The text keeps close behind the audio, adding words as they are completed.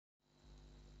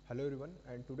Hello everyone,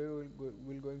 and today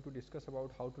we're going to discuss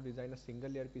about how to design a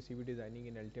single layer PCB designing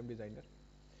in Altium Designer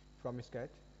from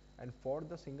scratch. And for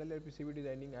the single layer PCB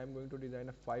designing, I am going to design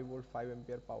a 5 volt 5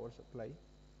 ampere power supply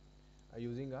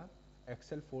using a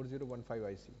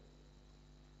XL4015 IC.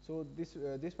 So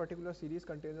this particular series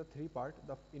contains a three part.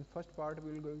 In first part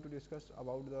we will going to discuss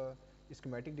about the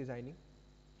schematic designing.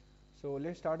 So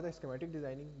let's start the schematic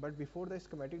designing. But before the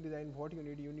schematic design, what you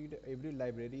need every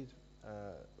libraries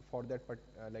for that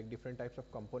like different types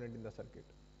of component in the circuit,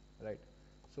 right?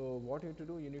 So what you need to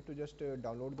do, you need to just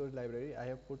download those library. I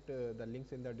have put the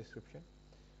links in the description.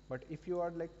 But if you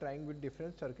are like trying with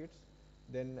different circuits,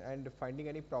 then and finding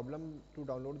any problem to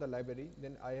download the library,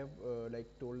 then I have like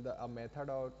told a method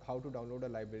of how to download a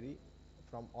library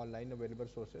from online available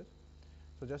sources.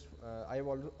 So just I have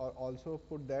also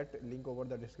put that link over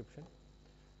the description.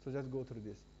 So just go through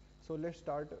this. So let's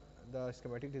start the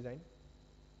schematic design.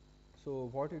 So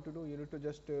what you need to do, you need to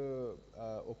just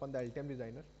open the Altium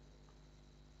Designer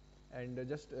and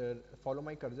just follow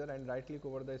my cursor and right click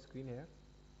over the screen here.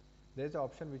 There is an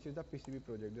option which is the PCB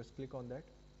project. Just click on that.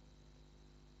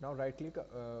 Now right click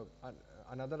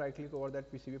another right click over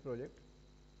that PCB project,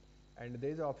 and there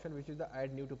is an option which is the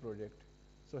add new to project.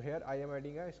 So here I am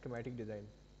adding a schematic design.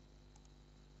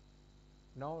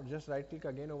 Now just right click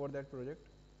again over that project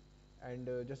and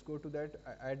just go to that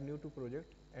add new to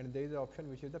project, and there is an option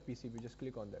which is the PCB. Just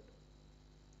click on that.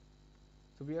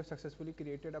 So we have successfully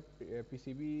created a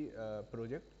PCB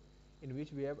project in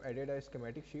which we have added a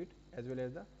schematic sheet as well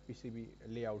as the PCB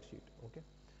layout sheet. Okay.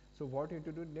 So what you need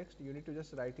to do next, you need to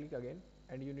just right click again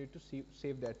and you need to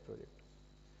save that project.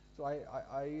 So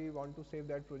I want to save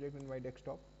that project in my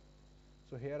desktop.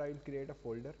 So here I will create a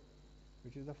folder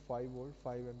which is the 5 volt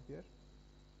 5 ampere,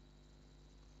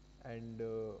 and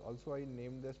also I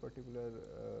named this particular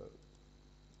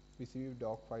PCB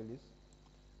doc file is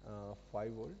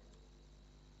 5 volt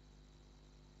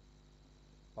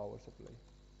power supply.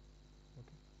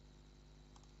 Okay,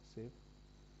 save.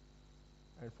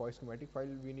 And for schematic file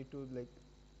we need to like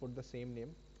put the same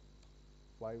name,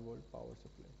 5 volt power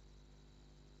supply,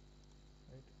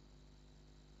 right?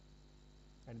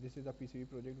 And this is the PCB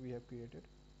project we have created.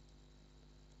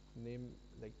 Name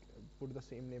like put the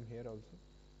same name here also.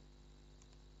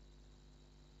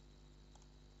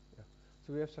 Yeah.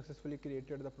 So we have successfully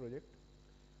created the project.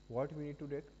 What we need to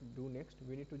do next,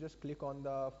 we need to just click on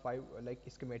the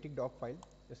schematic doc file.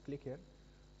 Just click here.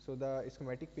 So the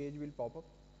schematic page will pop up.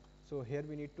 So here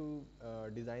we need to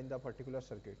design the particular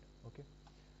circuit. Okay.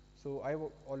 So I have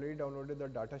already downloaded the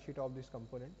data sheet of this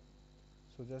component.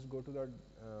 So just go to the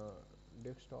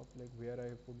desktop, like where I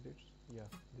have put this. Yeah,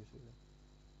 this is it.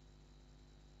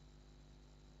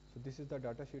 So this is the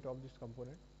data sheet of this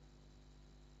component,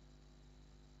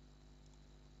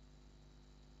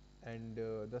 and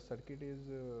the circuit is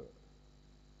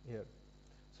here.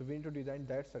 So we need to design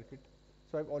that circuit.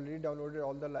 So I've already downloaded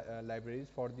all the libraries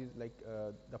for these, like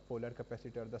the polar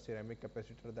capacitor, the ceramic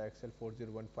capacitor, the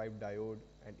XL4015 diode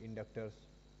and inductors,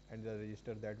 and the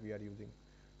resistor that we are using.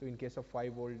 So in case of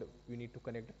 5 volt, we need to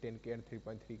connect 10K and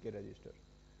 3.3K resistor,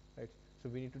 right? So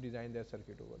we need to design that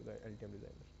circuit over the Altium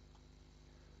Designer.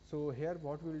 So here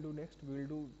what we will do next, we will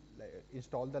do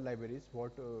install the libraries.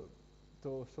 Let's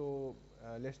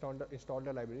install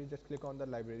the library. Just click on the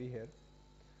library here.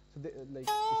 So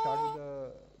start with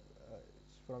the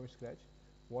from scratch.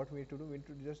 What we need to do, we need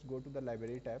to just go to the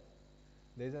library tab.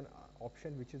 There is an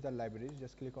option which is the libraries.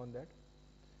 Just click on that.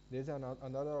 There is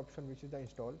another option which is the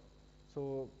install.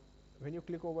 So when you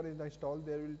click over in the install,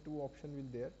 there will two options will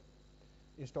there: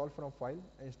 install from file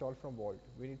and install from vault.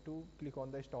 We need to click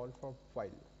on the install from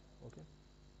file. Okay.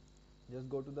 Just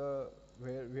go to the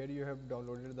where you have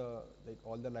downloaded the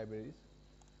all the libraries.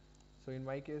 So in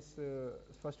my case,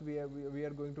 first we are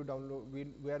going to download,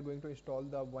 we are going to install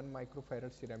the 1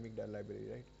 microfarad ceramic library,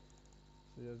 right?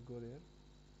 So just go there,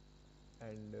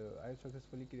 and I have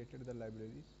successfully created the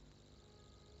libraries.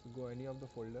 So go any of the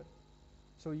folder.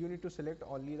 So you need to select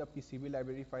only the PCB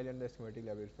library file and the schematic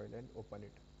library file and open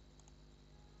it,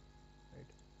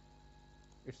 right?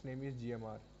 Its name is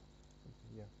GMR.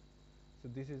 Okay, yeah. So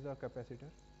this is the capacitor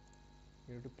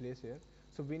you need to place here.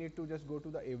 So we need to just go to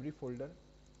the every folder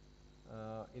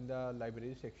in the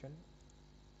library section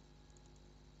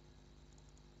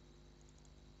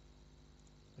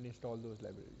and install those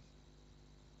libraries.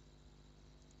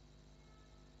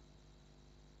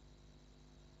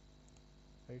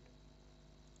 Right.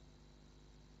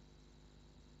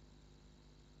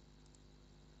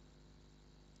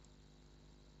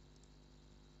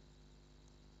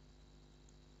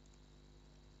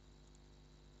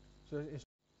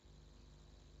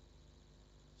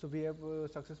 So we have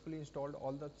successfully installed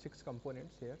all the 6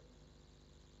 components here,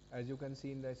 as you can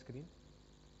see in the screen.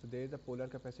 So there is the polar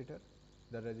capacitor,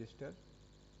 the resistor,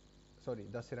 sorry,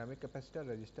 the ceramic capacitor,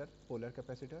 resistor, polar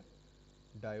capacitor,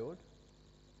 diode,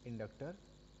 inductor,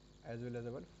 as well as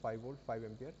our 5 volt 5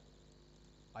 ampere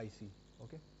IC.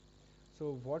 Okay.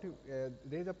 So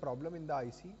there is a problem in the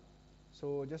IC.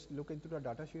 So just look into the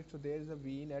data sheet. So there is a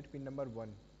V in at pin number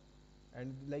 1,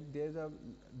 and like there is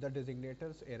the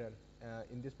designator's error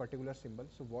in this particular symbol.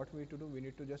 So what we need to do, we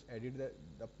need to just edit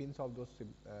the pins of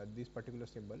this particular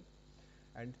symbol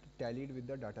and tally it with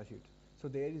the data sheet. So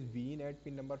there is V in at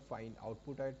pin number 5,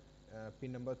 output at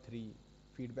pin number 3,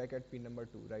 feedback at pin number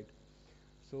 2, right?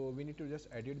 So we need to just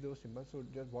edit those symbols. So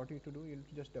just what you need to do, you need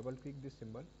to just double click this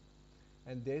symbol,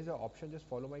 and there is an option, just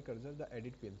follow my cursor, the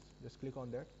edit pins. Just click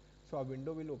on that. So a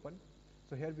window will open.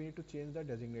 So here we need to change the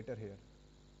designator here.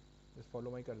 Just follow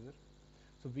my cursor.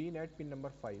 So V in at pin number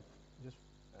 5. Just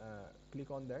click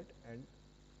on that and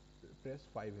press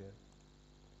 5 here.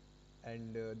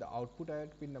 And the output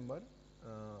at pin number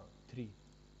 3.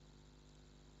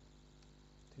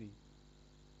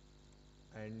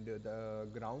 And the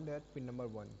ground at pin number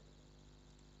 1.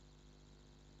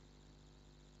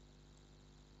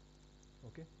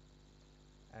 Okay.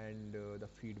 And the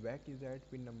feedback is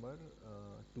at pin number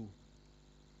 2.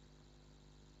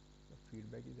 The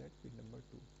feedback is at pin number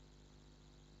 2.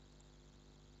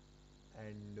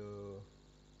 And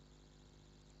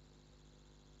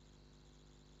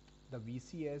the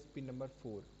VC as pin number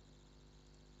 4.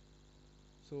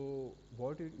 So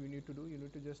what you need to do, you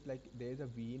need to just, like, there is a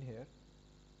V in here,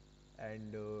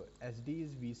 and SD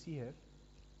is VC here,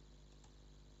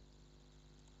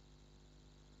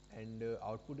 and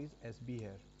output is SB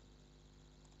here.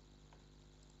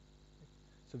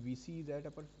 So VC is at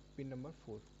upper pin number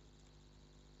 4.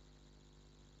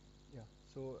 Yeah,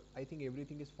 so I think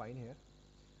everything is fine here.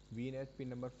 V in at pin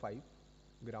number 5,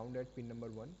 ground at pin number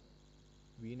 1,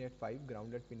 V in at 5,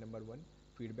 ground at pin number 1,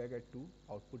 feedback at 2,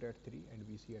 output at 3, and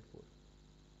VC at 4.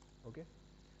 Okay,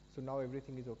 so now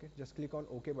everything is okay. Just click on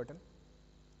OK button.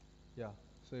 Yeah,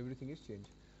 so everything is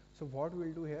changed. So what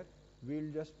we'll do here,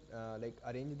 we'll just like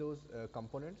arrange those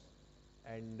components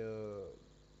and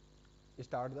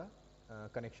start the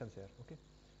connections here. Okay,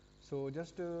 so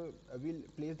just we'll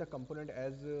place the component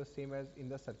as same as in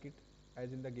the circuit,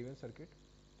 as in the given circuit,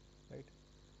 right?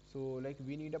 So like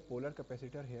we need a polar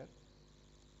capacitor here.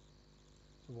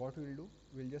 So what we'll do,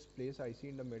 we'll just place IC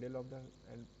in the middle of the,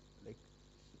 and like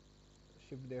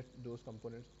shift those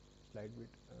components slight bit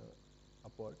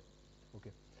upward.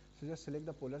 Okay, so just select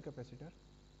the polar capacitor.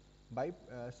 By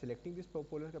selecting this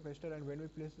polar capacitor, and when we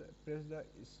press the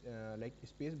like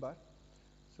space bar,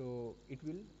 so it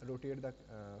will rotate the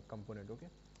component. Okay,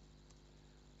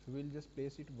 so we'll just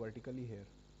place it vertically here.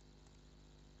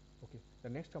 Okay, the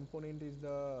next component is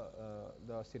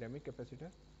the ceramic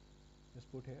capacitor. Just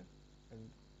put here and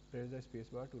press the space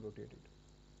bar to rotate it.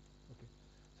 Okay,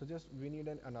 so just we need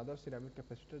another ceramic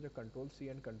capacitor, the control C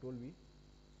and control V.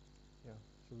 Yeah,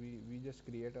 so we just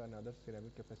create another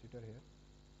ceramic capacitor here.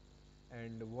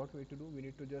 And what we need to do, we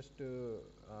need to just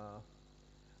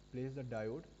place the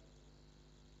diode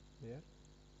there.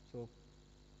 So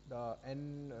the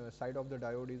N side of the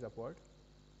diode is upward,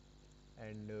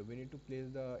 and we need to place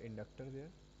the inductor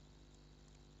there.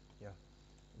 Yeah,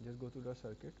 just go to the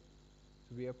circuit.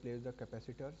 So we have placed the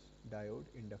capacitors, diode,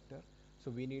 inductor. So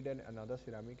we need another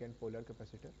ceramic and polar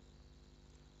capacitor.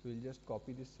 So we'll just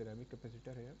copy this ceramic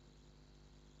capacitor here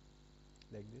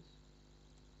like this,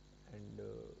 and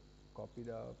copy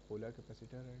the polar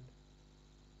capacitor and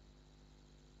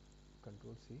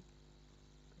control C,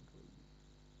 control V,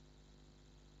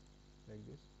 like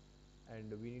this.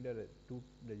 And we need two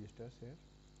resistors here.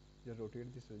 Just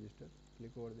rotate this resistor,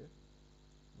 click over there.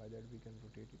 By that we can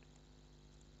rotate it,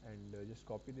 and just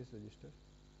copy this resistor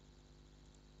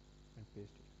and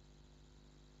paste it.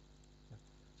 Yeah.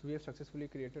 So we have successfully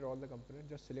created all the components.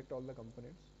 Just select all the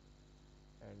components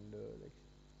and like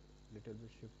little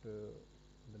bit shift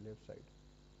on the left side.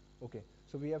 Okay,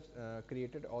 so we have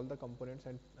created all the components,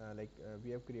 and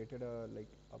we have created like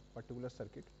a particular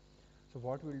circuit. So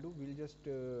what we'll do, we'll just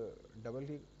double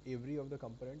click every of the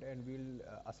component, and we'll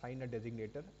assign a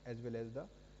designator as well as the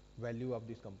value of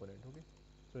this component. Okay,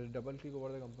 so double click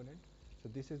over the component. So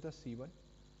this is the C1,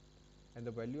 and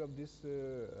the value of this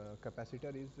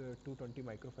capacitor is 220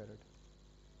 microfarad.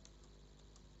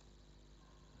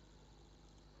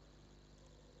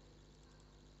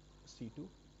 C2,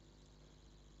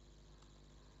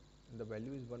 and the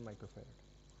value is 1 microfarad.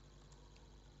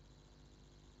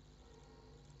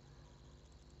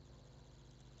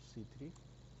 C3,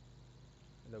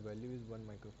 and the value is 1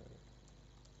 microfarad.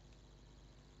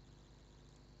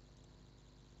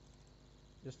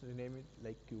 Just rename it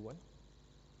like Q1,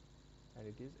 and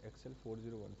it is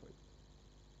XL4015.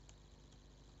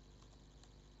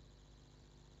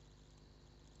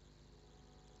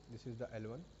 This is the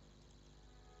L1.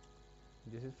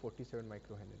 This is 47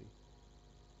 microhenry.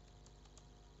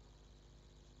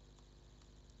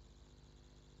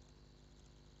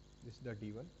 This is the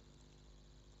D1.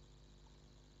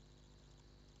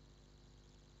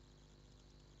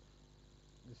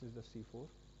 This is the C4.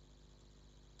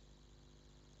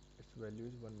 Its value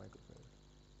is 1 microfarad.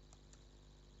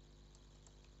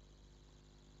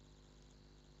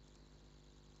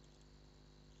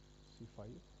 C5,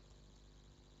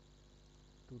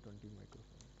 220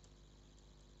 microfarad.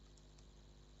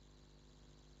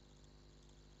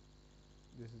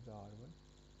 This is the R1.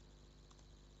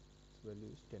 Its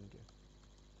value is 10K.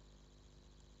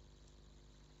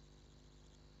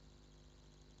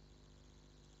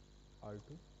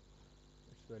 R2.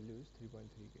 Its value is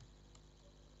 3.3K.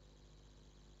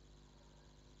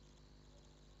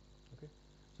 Okay.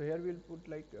 So here we'll put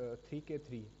like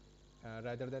 3K3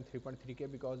 rather than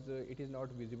 3.3K, because it is not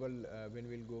visible when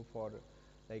we'll go for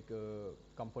like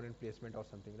component placement or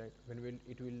something, right? When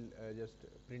it will just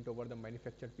print over the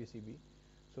manufactured PCB.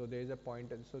 So there is a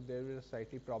point, and so there is a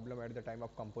slightly problem at the time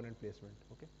of component placement.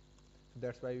 Okay. So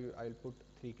that's why I'll put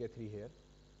 3K3 here.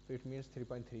 So it means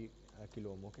 3.3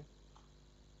 kilo ohm. Okay.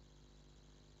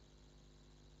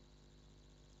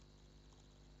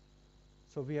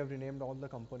 So we have renamed all the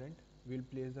component. We'll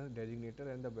place the designator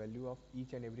and the value of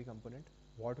each and every component.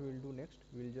 What we will do next,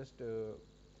 we'll just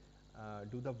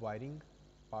do the wiring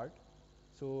part.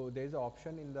 So there is an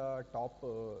option in the top,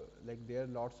 like there are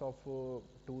lots of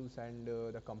tools and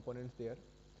the components there.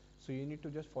 So you need to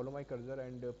just follow my cursor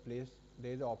and place.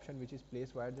 There is an option which is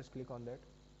place wire. Just click on that.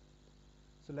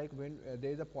 So like when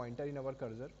there is a pointer in our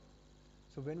cursor,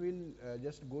 so when we'll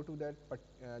just go to that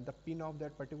the pin of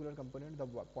that particular component, the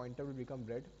pointer will become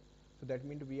red. So that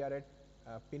means we are at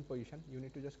pin position. You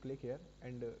need to just click here,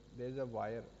 and there is a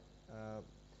wire.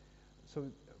 So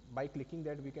by clicking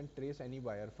that, we can trace any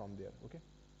wire from there. Okay.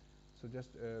 So just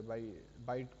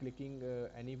by clicking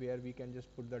anywhere, we can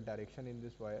just put the direction in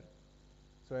this wire.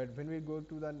 So when we go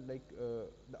to the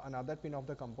another pin of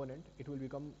the component, it will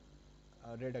become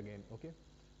red again. Okay.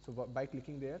 So by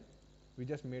clicking there, we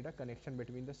just made a connection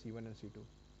between the C1 and C2.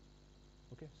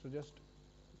 Okay. So just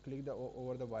click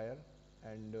over the wire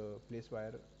and place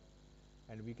wire,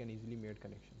 and we can easily make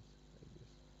connections like this.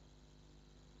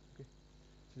 Okay.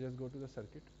 So just go to the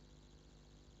circuit.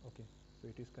 Okay. So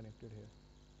it is connected here.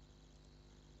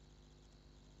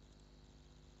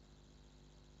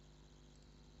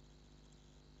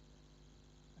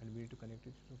 And we need to connect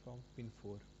it from pin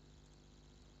 4.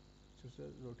 So just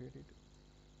rotate it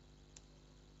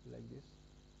like this,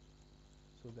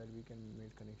 so that we can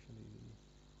make connection easily.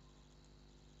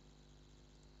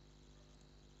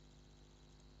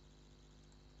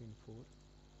 Pin 4,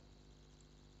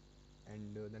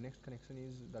 and the next connection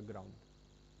is the ground.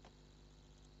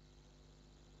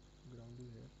 Ground is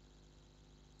here.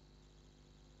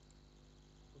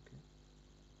 Okay.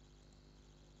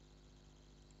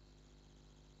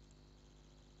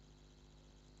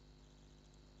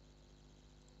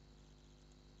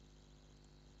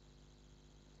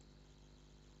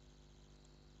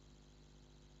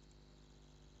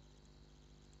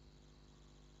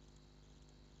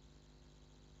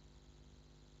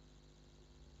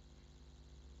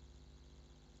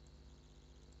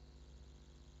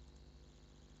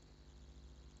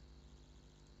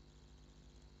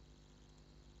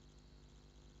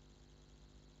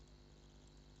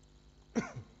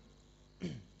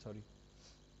 Sorry.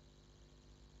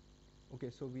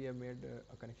 Okay, so we have made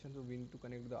a connection, so we need to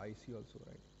connect the IC also,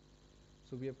 right?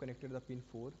 So we have connected the pin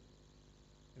 4,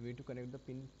 and we need to connect the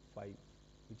pin 5,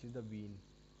 which is the VIN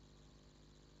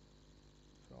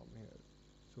from here.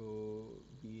 So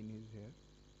VIN is here.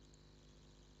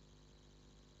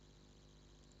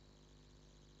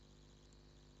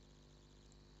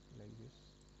 Like this.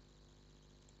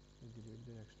 We delete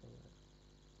the extra wire.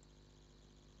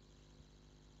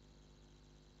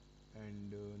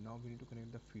 And now we need to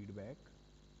connect the feedback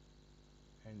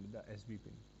and the SB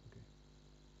pin. Okay.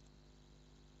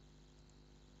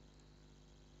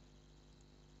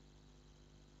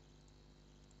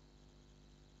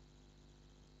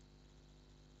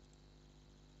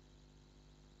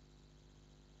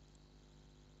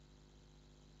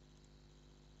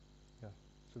 Yeah.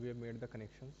 So we have made the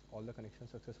connections, all the connections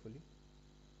successfully.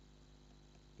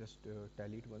 Just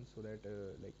tally it once, so that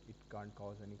like it can't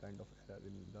cause any kind of error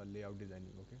in the layout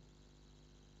designing. Okay.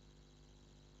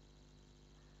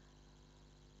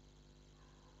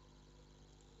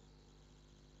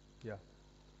 Yeah.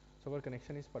 So our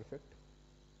connection is perfect.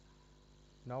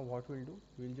 Now what we'll do,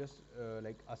 we'll just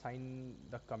like assign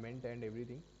the comment and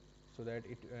everything, so that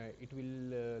it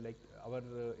will like our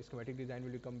schematic design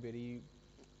will become very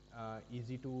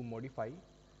easy to modify,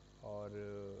 or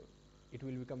it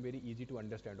will become very easy to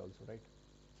understand also, right?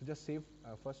 So just save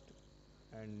first,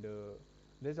 and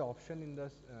there's an option in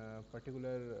this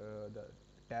particular the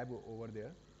tab over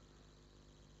there.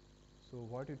 So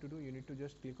what you to do, you need to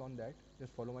just click on that,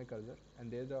 just follow my cursor,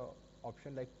 and there's a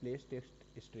option like place text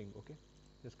string. Okay,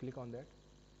 just click on that.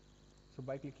 So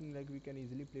by clicking, like, we can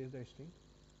easily place the string,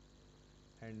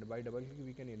 and by double clicking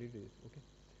we can edit this. Okay,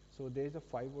 so there is a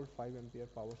 5 volt 5 ampere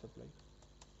power supply.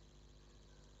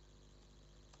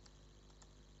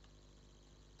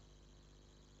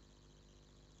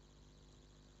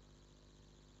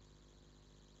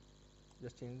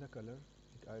 Just change the color.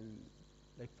 I'll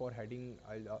like for heading,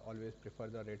 I'll always prefer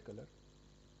the red color.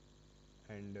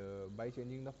 And by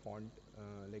changing the font,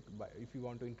 like if you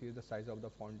want to increase the size of the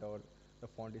font or the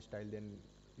font style, then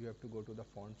you have to go to the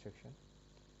font section,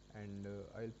 and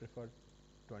I'll prefer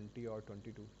 20 or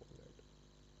 22 for that.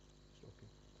 So, okay,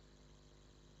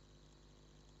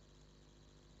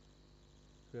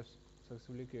 we have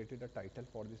successfully created a title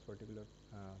for this particular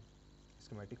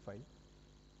schematic file,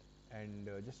 and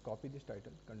just copy this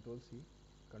title, Control C,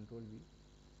 Control V,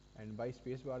 and by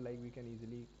spacebar, like, we can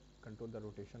easily control the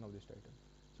rotation of this title.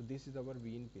 So this is our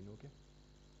V in pin. Okay,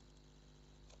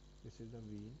 this is the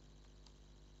V in.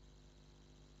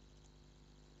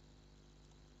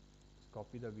 Just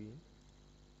copy the V in,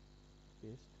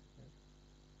 paste here,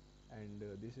 and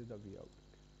this is the V out.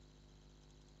 Okay.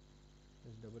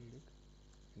 Just double click,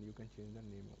 and you can change the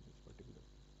name of this particular.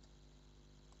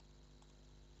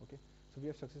 Okay, so we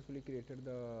have successfully created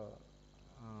the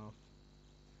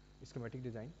schematic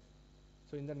design.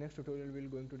 So in the next tutorial, we're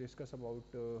going to discuss about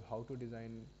how to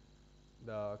design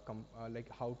the like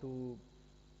how to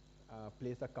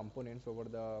place the components over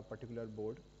the particular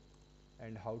board,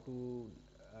 and how to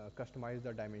customize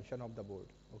the dimension of the board.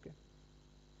 Okay,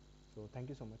 so thank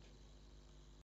you so much.